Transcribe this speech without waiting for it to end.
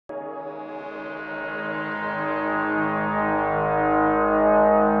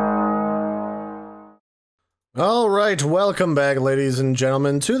Alright, welcome back, ladies and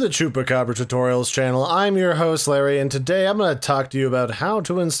gentlemen, to the Chupacabra Tutorials channel. I'm your host, Larry, and today I'm going to talk to you about how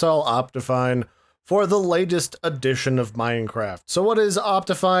to install Optifine for the latest edition of Minecraft. So what is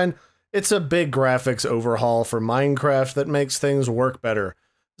Optifine? It's a big graphics overhaul for Minecraft that makes things work better.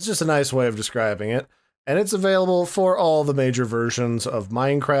 It's just a nice way of describing it, and it's available for all the major versions of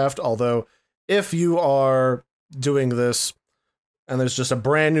Minecraft, although if you are doing this and there's just a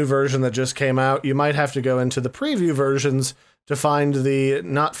brand new version that just came out, you might have to go into the preview versions to find the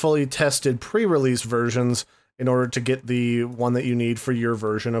not fully tested pre-release versions in order to get the one that you need for your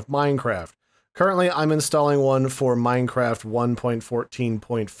version of Minecraft. Currently, I'm installing one for Minecraft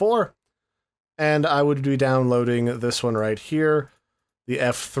 1.14.4, and I would be downloading this one right here, the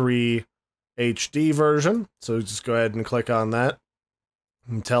F3 HD version. So just go ahead and click on that.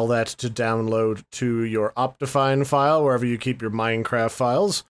 And tell that to download to your Optifine file, wherever you keep your Minecraft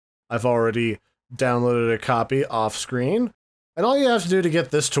files. I've already downloaded a copy off screen. And all you have to do to get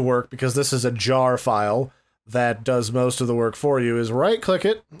this to work, because this is a jar file that does most of the work for you, is right-click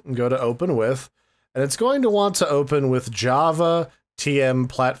it and go to Open With. And it's going to want to open with Java TM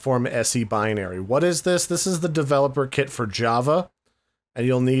Platform SE Binary. What is this? This is the developer kit for Java. And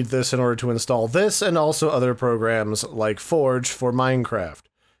you'll need this in order to install this and also other programs like Forge for Minecraft.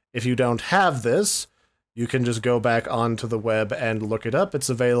 If you don't have this, you can just go back onto the web and look it up. It's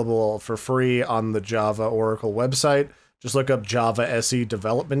available for free on the Java Oracle website. Just look up Java SE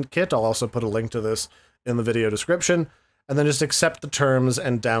Development Kit. I'll also put a link to this in the video description. And then just accept the terms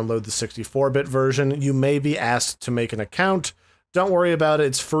and download the 64-bit version. You may be asked to make an account. Don't worry about it.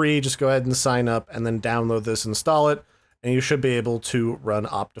 It's free. Just go ahead and sign up and then download this, install it, and you should be able to run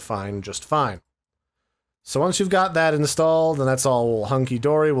Optifine just fine. So once you've got that installed, and that's all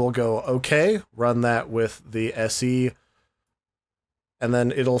hunky-dory, we'll go OK, run that with the SE, and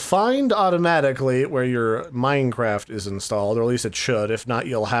then it'll find automatically where your Minecraft is installed, or at least it should. If not,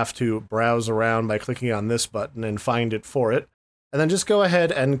 you'll have to browse around by clicking on this button and find it for it, and then just go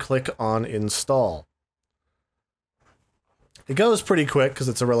ahead and click on Install. It goes pretty quick because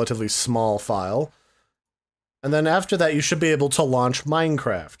it's a relatively small file. And then after that, you should be able to launch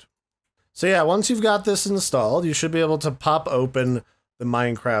Minecraft. So yeah, once you've got this installed, you should be able to pop open the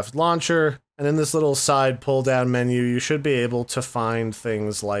Minecraft launcher, and in this little side pull-down menu, you should be able to find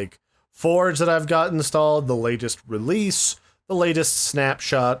things like Forge that I've got installed, the latest release, the latest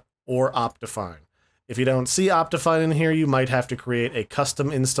snapshot, or Optifine. If you don't see Optifine in here, you might have to create a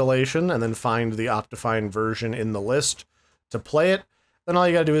custom installation and then find the Optifine version in the list to play it. Then all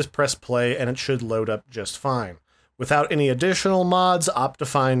you gotta do is press play, and it should load up just fine. Without any additional mods,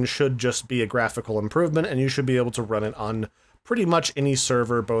 Optifine should just be a graphical improvement, and you should be able to run it on pretty much any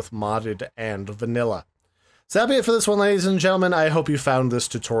server, both modded and vanilla. So that'll be it for this one, ladies and gentlemen. I hope you found this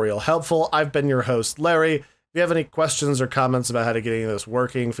tutorial helpful. I've been your host, Larry. If you have any questions or comments about how to get any of this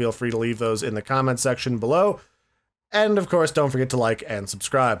working, feel free to leave those in the comment section below. And of course, don't forget to like and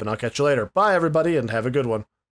subscribe, and I'll catch you later. Bye, everybody, and have a good one.